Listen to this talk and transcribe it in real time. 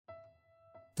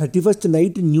31st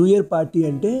night new year party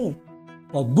అంటే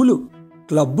పబ్బులు,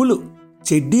 క్లబ్బులు,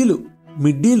 చెడ్డీలు,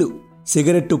 మిడ్డీలు,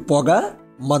 సిగరెట్టు, పొగ,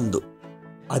 మందు.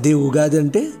 అదే ఉగాది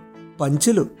అంటే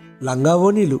పంచెలు,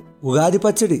 లంగావోనీలు, ఉగాది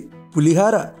పచ్చడి,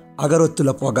 పులిహార,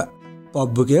 అగరొత్తుల పొగ.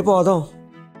 పబ్బుకే పోదాం.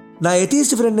 నా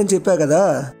ఎథీస్ట్ ఫ్రెండ్ అని చెప్పా కదా,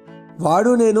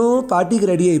 వాడు నేను పార్టీకి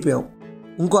రెడీ అయిపోయాం.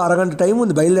 ఇంకో అరగంట టైం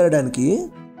ఉంది బయలుదేరడానికి.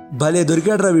 భలే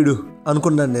దొరికాడ్రా వీడు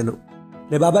అనుకున్నాను నేను.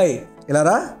 రే బాబాయ్ ఇలా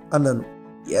రా అన్నాను.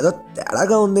 ఏదో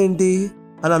తేడాగా ఉందేంటి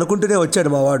అని అనుకుంటూనే వచ్చాడు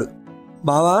మా వాడు.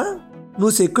 మావా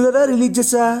నువ్వు సెక్యులరా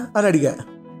రిలీజియస్సా అని అడిగా.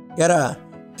 ఎరా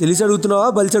తెలిసి అడుగుతున్నావా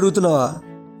బలిసి అడుగుతున్నావా?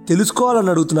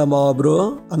 తెలుసుకోవాలని అడుగుతున్నా మావా బ్రో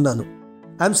అన్నాను.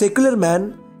 ఐఎమ్ సెక్యులర్ మ్యాన్,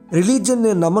 రిలీజియన్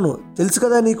నేను నమ్మను, తెలుసు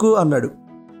కదా నీకు అన్నాడు.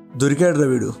 దొరికాడు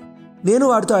వీడు. నేను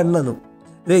వాడితో అన్నాను,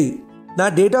 రేయ్ నా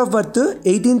date of birth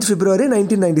 18th February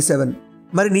 1997,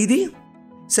 మరి నీది?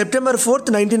 September 4th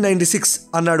 1996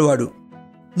 అన్నాడు వాడు.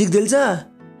 నీకు తెలుసా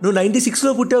నువ్వు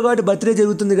 96లో పుట్టావు కాబట్టి బర్త్డే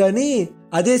జరుగుతుంది, కానీ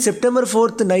అదే September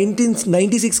 4th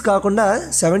 1996 కాకుండా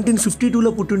 1752లో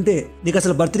పుట్టుంటే నీకు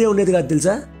అసలు బర్త్డే ఉండేది కాదు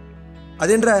తెలుసా?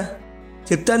 అదేంట్రా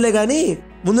చెప్తానులే కానీ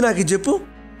ముందు నాకు ఇది చెప్పు.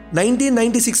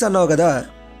 1996 అన్నావు కదా,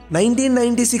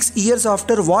 1996 ఇయర్స్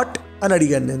ఆఫ్టర్ వాట్ అని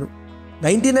అడిగాను నేను.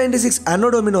 1996 అన్నో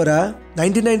డొమినోరా,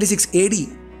 1996 AD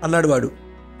అన్నాడు వాడు.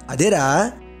 అదేరా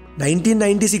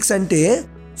 1996 అంటే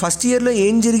ఫస్ట్ ఇయర్లో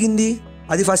ఏం జరిగింది,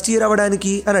 అది ఫస్ట్ ఇయర్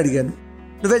అవ్వడానికి అని అడిగాను.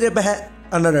 నువ్వే చెప్పా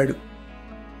అన్నాడు.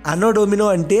 అన్నో డొమినో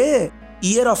అంటే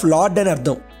ఇయర్ ఆఫ్ లార్డ్ అని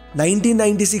అర్థం.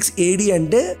 1996 AD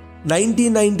అంటే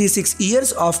 1996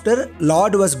 years after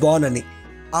lord was Born అని.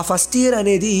 ఆ ఫస్ట్ ఇయర్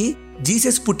అనేది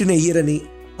జీసస్ పుట్టిన ఇయర్ అని,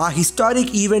 ఆ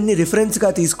హిస్టారిక్ ఈవెంట్ని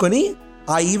రిఫరెన్స్గా తీసుకొని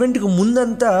ఆ ఈవెంట్కి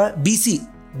ముందంతా BC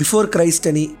బిఫోర్ క్రైస్ట్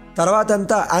అని, తర్వాత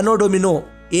అంతా అన్నో డొమినో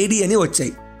AD అని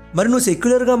వచ్చాయి. మరి నువ్వు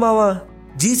సెక్యులర్గా మావా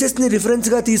జీసస్ని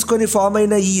రిఫరెన్స్గా తీసుకొని ఫామ్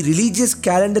అయిన ఈ రిలీజియస్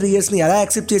క్యాలెండర్ ఇయర్స్ని ఎలా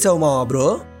యాక్సెప్ట్ చేసావు మావా బ్రో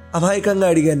అమాయకంగా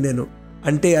అడిగాను నేను.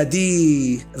 అంటే అది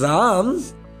రామ్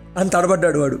అని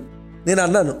తడబడ్డాడు వాడు. నేను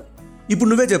అన్నాను, ఇప్పుడు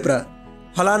నువ్వే చెప్పురా,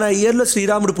 ఫలానా ఇయర్లో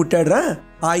శ్రీరాముడు పుట్టాడురా,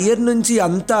 ఆ ఇయర్ నుంచి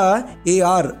అంతా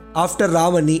AR ఆఫ్టర్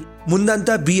రామ్ అని,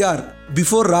 ముందంతా BR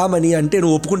బిఫోర్ రామ్ అని అంటే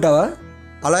నువ్వు ఒప్పుకుంటావా?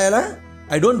 అలా ఎలా?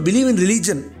 I don't believe in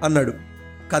religion అన్నాడు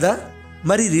కదా.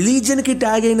 మరి రిలీజియన్కి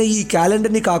ట్యాగ్ అయిన ఈ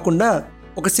క్యాలెండర్ని కాకుండా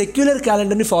ఒక సెక్యులర్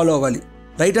క్యాలెండర్ని ఫాలో అవ్వాలి,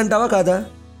 రైట్ అంటావా కాదా?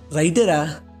 రైటేరా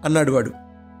అన్నాడు వాడు.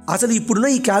 అసలు ఇప్పుడున్న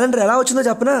ఈ క్యాలెండర్ ఎలా వచ్చిందో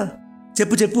చెప్పనా?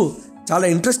 చెప్పు చాలా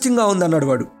ఇంట్రెస్టింగ్గా ఉంది అన్నాడు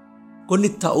వాడు. కొన్ని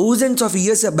thousands of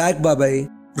years బ్యాక్ బాబాయ్,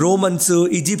 Romans,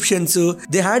 Egyptians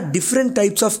they had different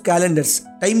types of calendars,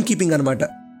 time keeping అనమాట.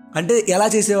 అంటే ఎలా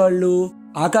చేసేవాళ్ళు,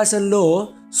 ఆకాశంలో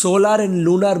సోలార్ అండ్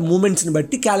లూనార్ మూమెంట్స్ని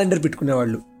బట్టి క్యాలెండర్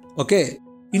పెట్టుకునేవాళ్ళు. ఓకే,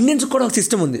 ఇండియన్స్ కూడా ఒక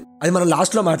సిస్టమ్ ఉంది, అది మనం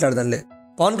లాస్ట్లో మాట్లాడదాంలే.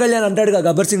 పవన్ కళ్యాణ్ అంటాడుగా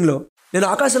గబ్బర్ సింగ్లో, నేను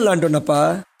ఆకాశంలో అంటున్నప్ప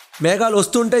మేఘాలు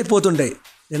వస్తుంటాయి పోతుంటాయి,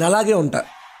 నేను అలాగే ఉంటా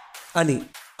అని.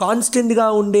 కాన్స్టెంట్గా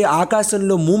ఉండే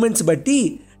ఆకాశంలో మూమెంట్స్ బట్టి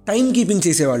టైం కీపింగ్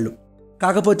చేసేవాళ్ళు.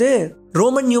 కాకపోతే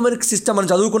రోమన్ న్యూమరిక్ సిస్టమ్ మనం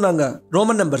చదువుకున్నాంగా,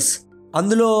 రోమన్ నెంబర్స్,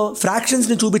 అందులో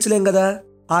ఫ్రాక్షన్స్ని చూపించలేం కదా.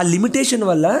 ఆ లిమిటేషన్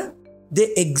వల్ల they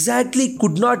exactly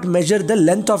could not measure the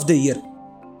length of the year,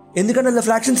 ఎందుకంటే అందులో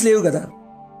ఫ్రాక్షన్స్ లేవు కదా.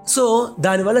 సో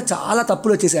దానివల్ల చాలా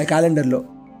తప్పులు వచ్చేసాయి ఆ క్యాలెండర్లో.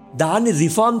 దాన్ని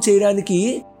రిఫార్మ్ చేయడానికి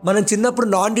మనం చిన్నప్పుడు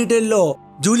నాన్ డీటెయిల్లో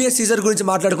జూలియస్ సీజర్ గురించి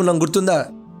మాట్లాడుకున్నాం, గుర్తుందా?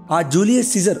 ఆ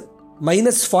జూలియస్ సీజర్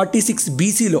 -46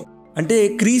 BCలో, అంటే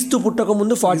క్రీస్తు పుట్టక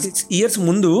ముందు 46 ఇయర్స్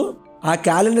ముందు ఆ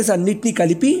క్యాలెండర్స్ అన్నిటినీ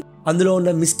కలిపి అందులో ఉన్న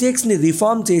మిస్టేక్స్ని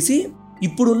రిఫార్మ్ చేసి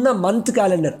ఇప్పుడున్న మంత్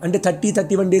క్యాలెండర్, అంటే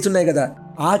 30-31 డేస్ ఉన్నాయి కదా,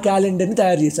 ఆ క్యాలెండర్ని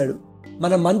తయారు చేశాడు.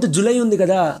 మన మంత్ జూలై ఉంది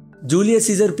కదా, జూలియస్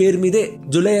సీజర్ పేరు మీదే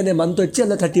జూలై అనే మంత్ వచ్చి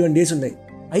అందులో 31 డేస్ ఉన్నాయి.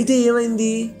 అయితే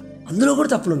ఏమైంది, అందులో కూడా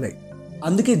తప్పులు ఉన్నాయి.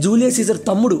 అందుకే జూలియస్ సీజర్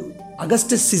తమ్ముడు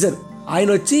అగస్టస్ సీజర్ ఆయన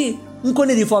వచ్చి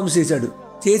ఇంకొన్ని రిఫార్మ్స్ చేశాడు.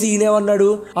 చేసి ఈయనేమన్నాడు,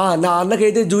 నా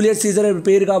అన్నకైతే జూలియస్ సీజర్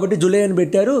పేరు కాబట్టి జూలై అని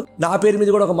పెట్టారు, నా పేరు మీద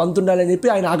కూడా ఒక మంత్ ఉండాలని చెప్పి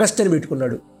ఆయన ఆగస్ట్ అని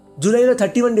పెట్టుకున్నాడు. జూలైలో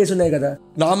 31 డేస్ ఉన్నాయి కదా,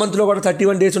 నా మంత్లో కూడా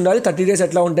 31 డేస్ ఉండాలి, 30 డేస్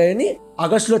ఎట్లా ఉంటాయని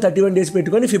ఆగస్టులో 31 డేస్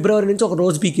పెట్టుకొని ఫిబ్రవరి నుంచి ఒక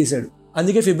రోజు పీకేశాడు.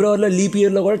 అందుకే ఫిబ్రవరిలో లీప్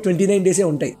ఇయర్లో కూడా 29 డేసే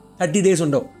ఉంటాయి, 30 డేస్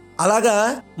ఉండవు. అలాగా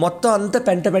మొత్తం అంతా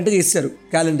పెంట చేశారు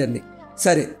క్యాలెండర్ని.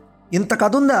 సరే, ఇంత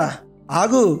కథ ఉందా?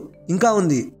 ఆగు, ఇంకా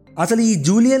ఉంది. అసలు ఈ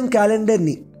జూలియన్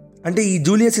క్యాలెండర్ని, అంటే ఈ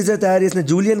జూలియస్ సీజర్ తయారు చేసిన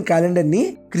జూలియన్ క్యాలెండర్ని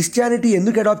క్రిస్టియానిటీ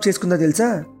ఎందుకు అడాప్ట్ చేసుకుందో తెలుసా?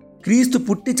 క్రీస్తు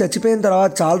పుట్టి చచ్చిపోయిన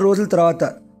తర్వాత చాలా రోజుల తర్వాత,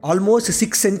 ఆల్మోస్ట్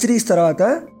 6 centuries తర్వాత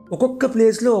ఒక్కొక్క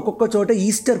ప్లేస్లో ఒక్కొక్క చోట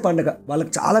ఈస్టర్ పండుగ,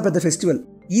 వాళ్ళకి చాలా పెద్ద ఫెస్టివల్.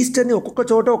 ఈస్టర్ని ఒక్కొక్క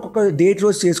చోట ఒక్కొక్క డేట్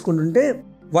రోజు చేసుకుంటుంటే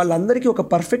వాళ్ళందరికీ ఒక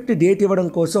పర్ఫెక్ట్ డేట్ ఇవ్వడం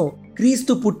కోసం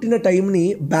క్రీస్తు పుట్టిన టైంని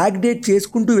బ్యాక్ డేట్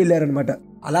చేసుకుంటూ వెళ్ళారనమాట.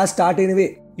 అలా స్టార్ట్ అయినవే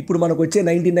ఇప్పుడు మనకు వచ్చే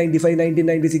 1995,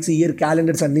 1996 ఇయర్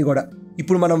క్యాలెండర్స్ అన్నీ కూడా.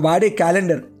 ఇప్పుడు మనం వాడే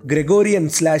క్యాలెండర్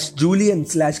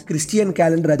గ్రెగోరియన్/జూలియన్/క్రిస్టియన్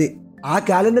క్యాలెండర్ అదే. ఆ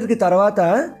క్యాలెండర్కి తర్వాత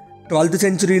 12th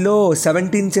centuryలో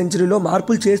 17th centuryలో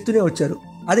మార్పులు చేస్తూనే వచ్చారు.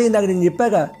 అదే ఇందాక నేను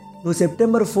చెప్పాక నువ్వు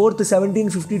September 4th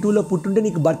 1752లో పుట్టుంటే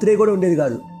నీకు బర్త్డే కూడా ఉండేది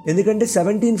కాదు. ఎందుకంటే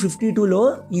 1752లో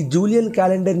ఈ జూలియన్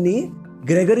క్యాలెండర్ని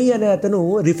గ్రెగరీ అనే అతను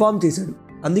రిఫార్మ్ చేశాడు.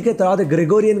 అందుకే తర్వాత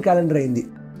గ్రెగోరియన్ క్యాలెండర్ అయింది.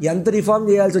 ఎంత రిఫార్మ్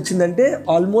చేయాల్సి వచ్చిందంటే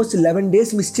ఆల్మోస్ట్ 11 days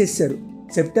మిస్ చేశారు.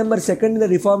 September 2nd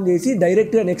రిఫార్మ్ చేసి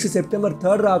డైరెక్ట్గా నెక్స్ట్ September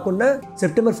 3rd రాకుండా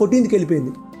September 14th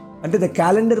వెళ్ళిపోయింది. అంటే the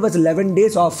calendar was 11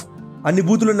 days of. అన్ని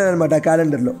బూతులు ఉన్నాయన్నమాట ఆ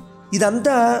క్యాలెండర్లో.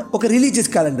 ఇదంతా ఒక రిలీజియస్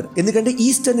క్యాలెండర్. ఎందుకంటే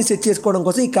ఈస్టర్ని సెట్ చేసుకోవడం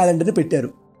కోసం ఈ క్యాలెండర్ని పెట్టారు.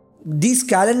 These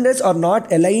calendars are not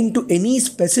align to any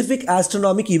specific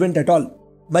ఆస్ట్రోనామిక్ event at all.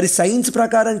 మరి సైన్స్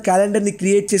ప్రకారం క్యాలెండర్ని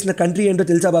క్రియేట్ చేసిన కంట్రీ ఏంటో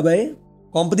తెలుసా బాబాయ్?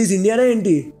 కొంపదీస్ ఇండియానే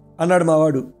ఏంటి అన్నాడు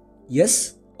మావాడు. ఎస్,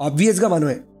 ఆబ్వియస్గా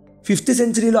మనమే. 5th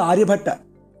centuryలో ఆర్యభట్ట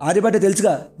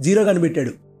తెలుసుగా, 0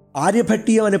 కనిపెట్టాడు.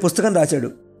 ఆర్యభట్టీయం అనే పుస్తకం రాశాడు.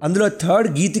 అందులో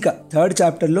గీతిక 3rd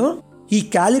chapterలో he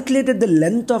calculated the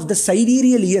length of the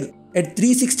సైడీరియల్ year at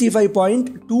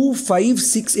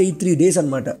 365.25683 days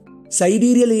అనమాట.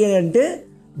 సైడీరియల్ ఇయర్ అంటే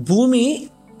భూమి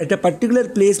ఎట్ ఎ పర్టికులర్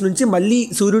ప్లేస్ నుంచి మళ్ళీ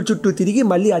సూర్యుడు చుట్టూ తిరిగి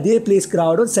మళ్ళీ అదే ప్లేస్కి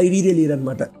రావడం సైడీరియల్ ఇయర్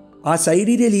అనమాట. ఆ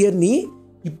సైడీరియల్ ఇయర్ని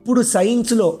ఇప్పుడు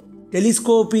సైన్స్లో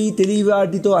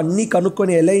తెలివివాటితో అన్నీ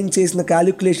కనుక్కొని అలైన్ చేసిన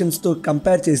క్యాలిక్యులేషన్స్తో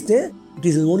కంపేర్ చేస్తే it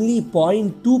is only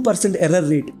 0.2% error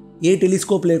rate. A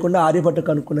telescope లేకుండా ఆర్యభట్ట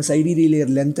కనుక్కున్న సైడీరియల్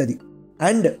ఇయర్ లెంత్ అది.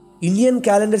 And Indian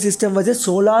calendar system was a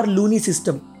solar Looney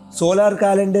system. Solar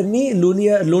క్యాలెండర్ని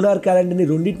lunar క్యాలెండర్ని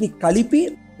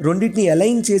రెండింటిని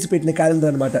అలైన్ చేసి పెట్టిన క్యాలెండర్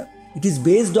అనమాట. It is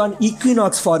based on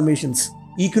equinox formations.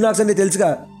 Equinox అంటే తెలుసుగా,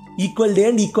 equal day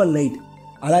and equal night.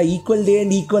 అలా equal day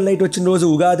and equal night వచ్చిన రోజు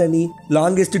ఉగాదని,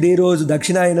 లాంగెస్ట్ డే రోజు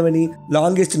దక్షిణాయనం అని,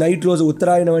 లాంగెస్ట్ నైట్ రోజు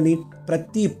ఉత్తరాయణం అని,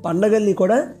 ప్రతి పండగల్ని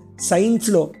కూడా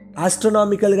సైన్స్లో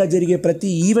ఆస్ట్రోనామికల్గా జరిగే ప్రతి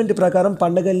ఈవెంట్ ప్రకారం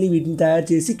పండగల్ని వీటిని తయారు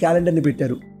చేసి క్యాలెండర్ని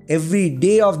పెట్టారు. Every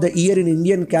day of the year in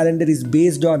Indian calendar is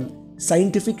based on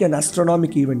scientific and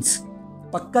ఆస్ట్రోనామిక్ events.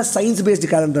 Pakka science based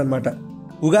calendar అనమాట.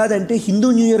 ఉగాది అంటే హిందూ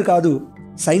న్యూ ఇయర్ కాదు,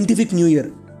 సైంటిఫిక్ న్యూ ఇయర్.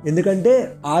 ఎందుకంటే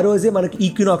ఆ రోజే మనకి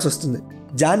ఈక్వినాక్స్ వస్తుంది.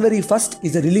 January 1st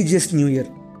is a religious new year.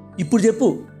 ఇప్పుడు చెప్పు,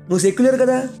 నువ్వు సెక్యులర్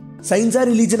కదా, సైన్సా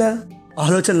రిలీజనా?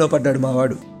 ఆలోచనలో పడ్డాడు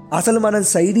మావాడు. అసలు మనం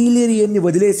సైడీరియల్ ఇయర్ని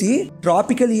వదిలేసి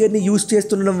ట్రాపికల్ ఇయర్ని యూజ్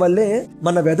చేస్తుండడం వల్లే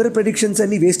మన వెదర్ ప్రెడిక్షన్స్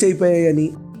అన్ని వేస్ట్ అయిపోయాయని,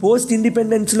 పోస్ట్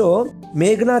ఇండిపెండెన్స్లో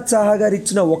మేఘనాథ్ సాహా గారు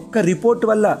ఇచ్చిన ఒక్క రిపోర్ట్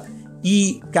వల్ల ఈ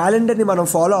క్యాలెండర్ని మనం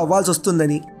ఫాలో అవ్వాల్సి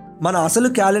వస్తుందని, మన అసలు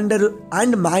క్యాలెండర్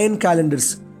అండ్ మాయన్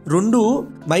క్యాలెండర్స్ రెండు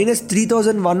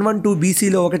 -3112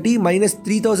 BCలో ఒకటి,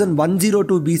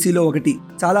 -3102 BCలో ఒకటి,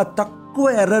 చాలా తక్కువ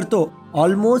ఎర్రర్తో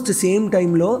ఆల్మోస్ట్ సేమ్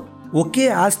టైంలో ఒకే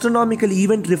ఆస్ట్రోనామికల్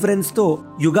ఈవెంట్ రిఫరెన్స్తో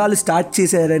యుగాలు స్టార్ట్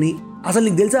చేశారని. అసలు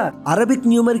నీకు తెలుసా, అరబిక్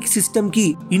న్యూమరిక్ సిస్టమ్కి,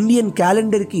 ఇండియన్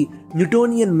క్యాలెండర్కి,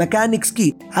 న్యూటోనియన్ మెకానిక్స్కి,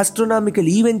 ఆస్ట్రోనామికల్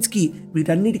ఈవెంట్స్కి,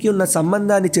 వీటన్నిటికీ ఉన్న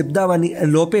సంబంధాన్ని చెప్దామని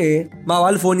లోపే మా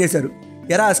వాళ్ళు ఫోన్ చేశారు.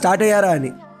 ఎరా స్టార్ట్ అయ్యారా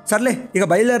అని. సర్లే ఇక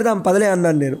బయలుదేరదాం పదలే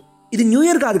అన్నాను నేను. ఇది న్యూ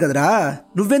ఇయర్ కాదు కదరా,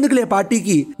 నువ్వెందుకులే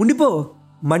పార్టీకి, ఉండిపో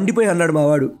మండిపోయి అన్నాడు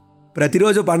మావాడు.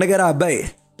 ప్రతిరోజు పండగరా అబ్బాయి,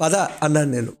 పద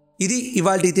అన్నాను నేను. ఇది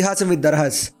ఇవాల్టి ఇతిహాసం విత్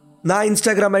దర్హాస్. నా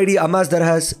ఇన్స్టాగ్రామ్ ID అమాస్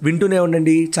దర్హాస్. వింటూనే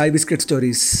ఉండండి చాయ్ బిస్కెట్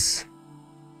స్టోరీస్.